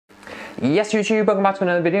Yes YouTube, welcome back to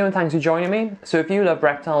another video and thanks for joining me. So if you love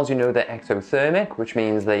reptiles, you know they're ectothermic, which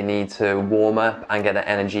means they need to warm up and get their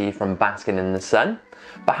energy from basking in the sun.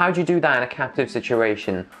 But how do you do that in a captive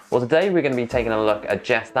situation? Well, today we're going to be taking a look at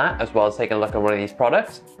just that, as well as taking a look at one of these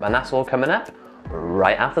products, and that's all coming up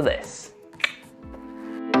right after this.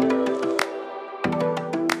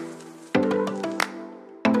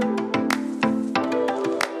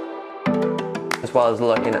 As well as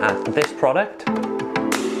looking at this product.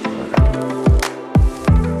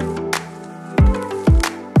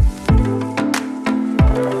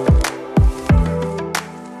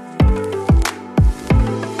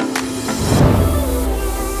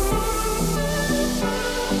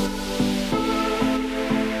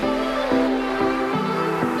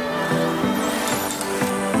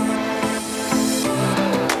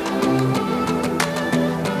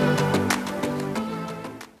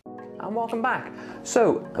 Welcome back.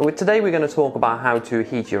 So today we're going to talk about how to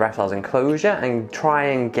heat your reptile's enclosure and try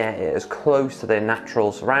and get it as close to their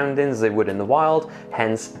natural surroundings as they would in the wild,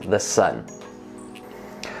 hence the sun.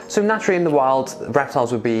 So naturally in the wild,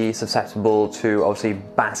 reptiles would be susceptible to obviously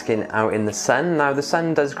basking out in the sun. Now the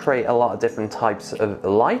sun does create a lot of different types of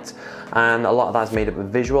light, and a lot of that is made up of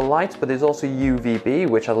visual light, but there's also UVB,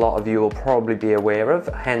 which a lot of you will probably be aware of,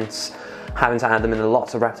 hence having to add them in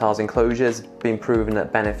lots of reptiles enclosures being proven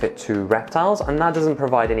that benefit to reptiles, and that doesn't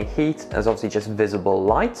provide any heat as obviously just visible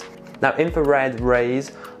light. Now infrared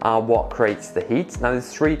rays are what creates the heat. Now there's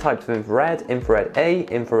three types of infrared: infrared A,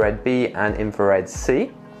 infrared B and infrared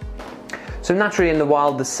C. So naturally in the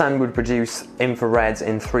wild the sun would produce infrareds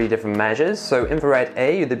in three different measures. So infrared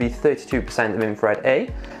A, there'd be 32% of infrared A.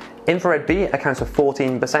 Infrared B accounts for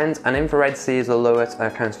 14% and infrared C is the lowest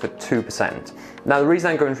and accounts for 2%. Now the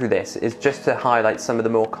reason I'm going through this is just to highlight some of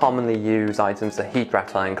the more commonly used items to heat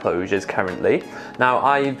reptile enclosures currently. Now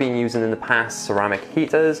I've been using in the past ceramic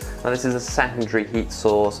heaters. Now this is a secondary heat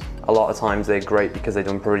source. A lot of times they're great because they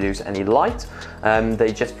don't produce any light.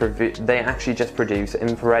 They actually just produce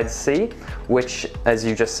infrared C, which as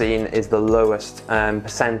you've just seen is the lowest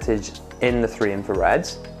percentage in the three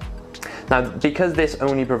infrareds. Now, because this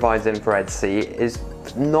only provides infrared C, is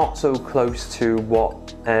not so close to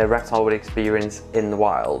what a reptile would experience in the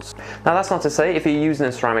wild. Now that's not to say if you're using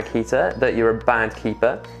a ceramic heater that you're a bad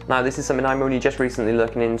keeper. Now this is something I'm only just recently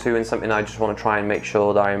looking into and something I just want to try and make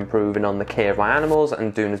sure that I'm improving on the care of my animals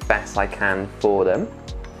and doing as best I can for them.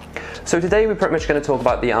 So today we're pretty much going to talk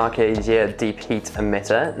about the Arcadia deep heat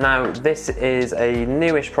emitter. Now this is a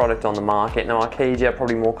newish product on the market. Now Arcadia are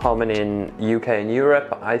probably more common in UK and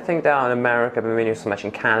Europe. I think they are in America, but maybe not so much in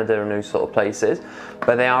Canada and those sort of places.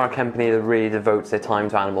 But they are a company that really devotes their time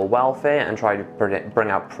to animal welfare and try to bring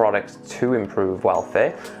out products to improve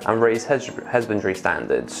welfare and raise husbandry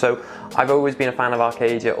standards. So I've always been a fan of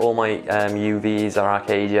Arcadia. All my UVs are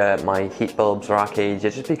Arcadia, my heat bulbs are Arcadia,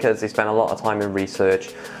 just because they spend a lot of time in research.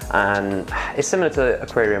 And it's similar to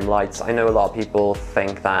aquarium lights. I know a lot of people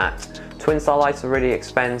think that twin star lights are really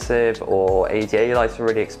expensive or ADA lights are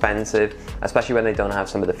really expensive, especially when they don't have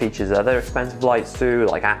some of the features that other expensive lights do,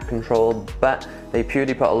 like app control, but they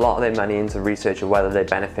purely put a lot of their money into research of whether they're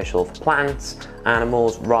beneficial for plants,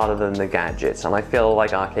 animals, rather than the gadgets. And I feel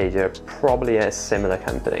like Arcadia are probably a similar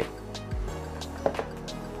company.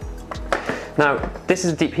 Now, this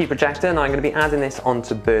is a deep heat projector, and I'm going to be adding this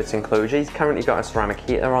onto Bert's enclosure. He's currently got a ceramic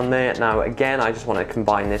heater on there. Now, again, I just want to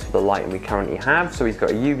combine this with the lighting we currently have. So he's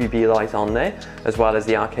got a UVB light on there, as well as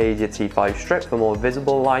the Arcadia T5 strip for more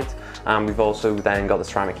visible light. And we've also then got the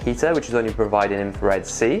ceramic heater, which is only providing infrared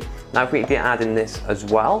C. Now, if we get adding this as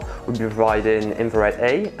well, we'll be providing infrared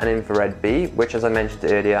A and infrared B, which, as I mentioned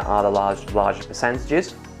earlier, are the larger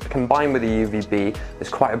percentages. Combined with the UVB, there's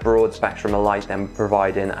quite a broad spectrum of light then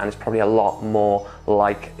providing, and it's probably a lot more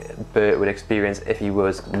like Bert would experience if he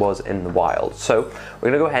was in the wild. So we're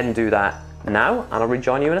going to go ahead and do that now, and I'll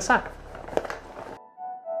rejoin you in a sec.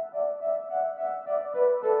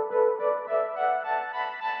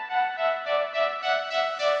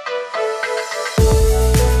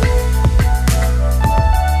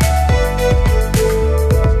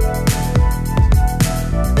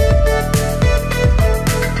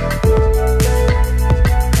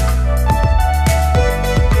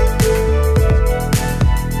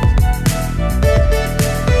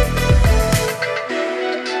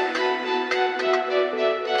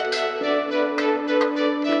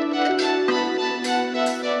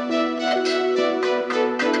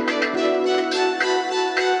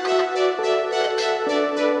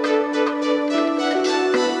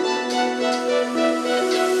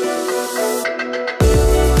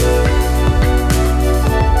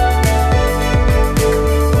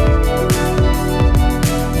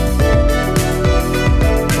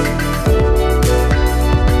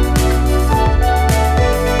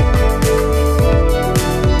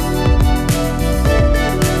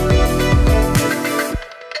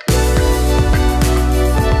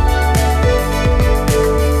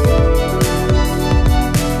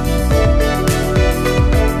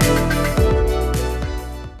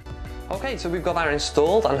 we've got that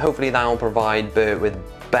installed, and hopefully that will provide Bert with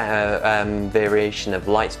better variation of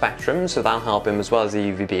light spectrum, so that'll help him as well as the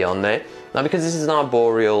UVB on there. Now, because this is an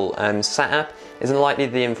arboreal setup, it's unlikely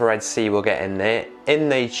the infrared C will get in there. In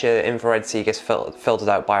nature, infrared C gets filtered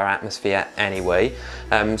out by our atmosphere anyway,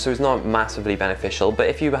 so it's not massively beneficial. But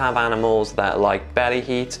if you have animals that like belly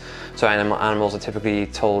heat, so animals are typically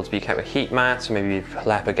told to be kept with heat mats, so maybe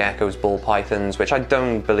leopard geckos, ball pythons, which I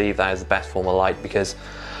don't believe that is the best form of light, because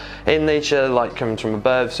in nature, light comes from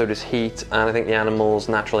above, so does heat, and I think the animal's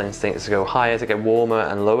natural instinct is to go higher to get warmer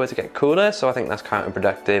and lower to get cooler, so I think that's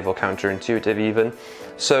counterproductive or counterintuitive even.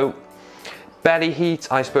 So belly heat,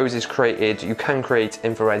 I suppose, is created, you can create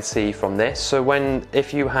infrared C from this. So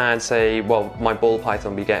if you had, say, well, my ball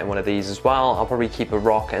python will be getting one of these as well, I'll probably keep a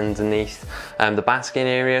rock underneath the basking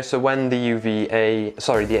area. So when the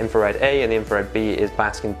the infrared A and the infrared B is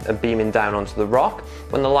beaming down onto the rock,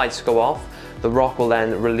 when the lights go off, the rock will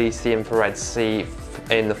then release the infrared C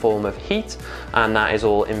in the form of heat, and that is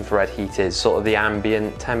all infrared heat is, sort of the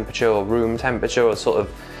ambient temperature or room temperature, or sort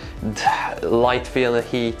of light feeling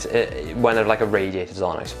heat when like a radiator's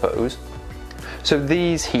on, I suppose. So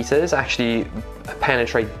these heaters actually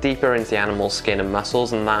penetrate deeper into the animal's skin and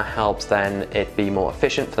muscles, and that helps then it be more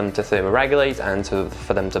efficient for them to thermoregulate and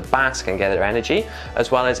for them to bask and get their energy,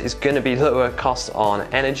 as well as it's going to be lower cost on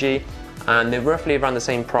energy. And they're roughly around the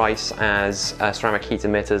same price as ceramic heat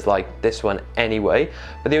emitters like this one anyway,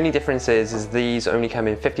 but the only difference is these only come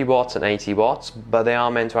in 50 watts and 80 watts, but they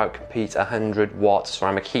are meant to outcompete 100 watt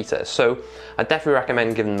ceramic heaters, so I definitely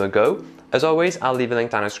recommend giving them a go. As always, I'll leave a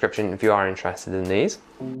link down in the description if you are interested in these.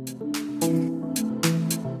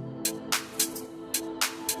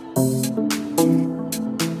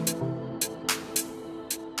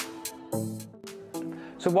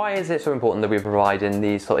 So why is it so important that we provide in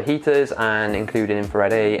these sort of heaters and including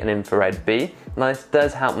infrared A and infrared B? Now, this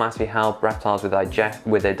does massively help reptiles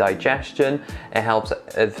with their digestion. It helps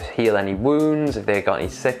heal any wounds. If they've got any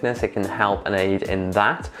sickness, it can help and aid in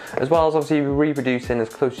that, as well as obviously reproducing as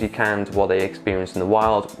close as you can to what they experience in the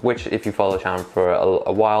wild, which if you follow the channel for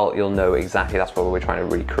a while, you'll know exactly that's what we're trying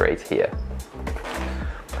to recreate here.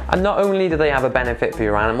 And not only do they have a benefit for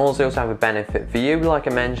your animals, they also have a benefit for you. Like I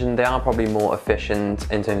mentioned, they are probably more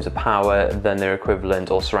efficient in terms of power than their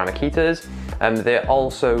equivalent or ceramic heaters. They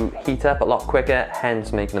also heat up a lot quicker,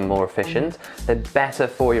 hence making them more efficient. They're better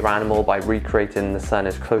for your animal by recreating the sun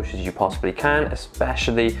as close as you possibly can,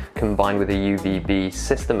 especially combined with a UVB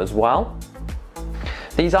system as well.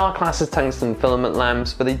 These are classed as tungsten filament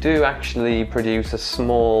lamps, but they do actually produce a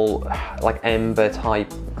small, like ember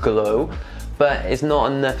type glow, but it's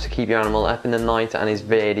not enough to keep your animal up in the night, and is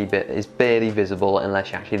barely visible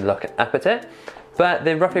unless you actually look up at it. But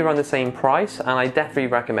they're roughly around the same price, and I definitely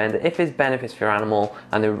recommend it. If there's benefits for your animal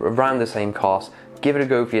and they're around the same cost, give it a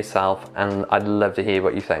go for yourself, and I'd love to hear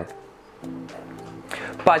what you think.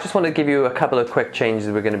 But I just want to give you a couple of quick changes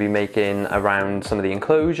we're going to be making around some of the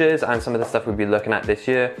enclosures and some of the stuff we'll be looking at this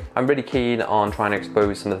year. I'm really keen on trying to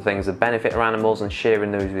expose some of the things that benefit our animals and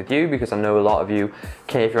sharing those with you, because I know a lot of you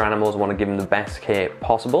care for your animals and want to give them the best care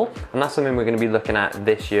possible, and that's something we're going to be looking at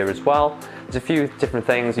this year as well. There's a few different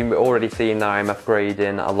things. You've already seen that I'm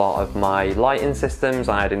upgrading a lot of my lighting systems.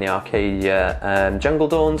 I had in the Arcadia jungle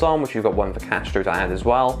dawns on, which we've got one for Castro to add as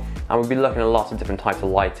well, and we'll be looking at lots of different types of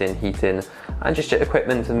lighting, heating, and just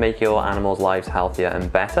equipment to make your animals' lives healthier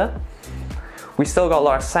and better. We still got a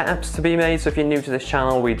lot of setups to be made, so if you're new to this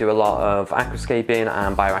channel, we do a lot of aquascaping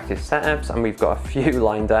and bioactive setups, and we've got a few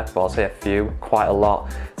lined up, well, I'll say a few, quite a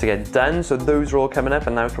lot to get done, so those are all coming up,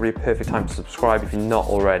 and now is probably a perfect time to subscribe if you're not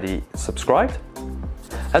already subscribed.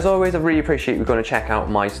 As always, I really appreciate you going to check out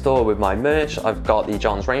my store with my merch. I've got the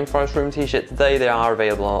John's Rainforest Room t-shirt today. They are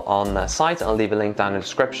available on the site. I'll leave a link down in the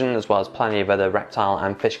description, as well as plenty of other reptile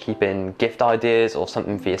and fish keeping gift ideas or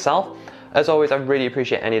something for yourself. As always, I really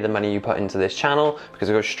appreciate any of the money you put into this channel, because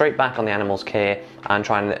it goes straight back on the animals' care and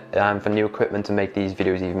trying for new equipment to make these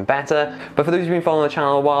videos even better. But for those who've been following the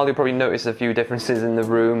channel a while, you'll probably notice a few differences in the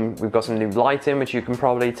room. We've got some new lighting, which you can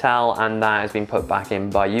probably tell, and that has been put back in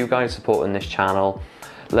by you guys supporting this channel,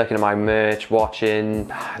 looking at my merch, watching,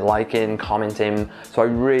 liking, commenting. So I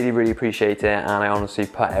really, really appreciate it, and I honestly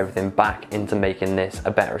put everything back into making this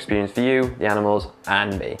a better experience for you, the animals,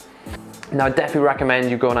 and me. Now, I definitely recommend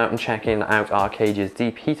you going out and checking out Arcadia's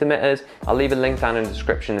deep heat emitters. I'll leave a link down in the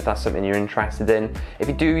description if that's something you're interested in. If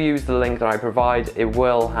you do use the link that I provide, it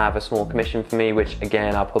will have a small commission for me, which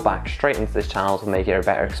again, I'll put back straight into this channel to make it a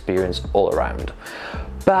better experience all around.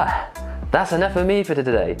 But that's enough of me for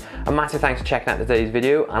today. A massive thanks for checking out today's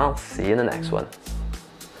video, and I'll see you in the next one.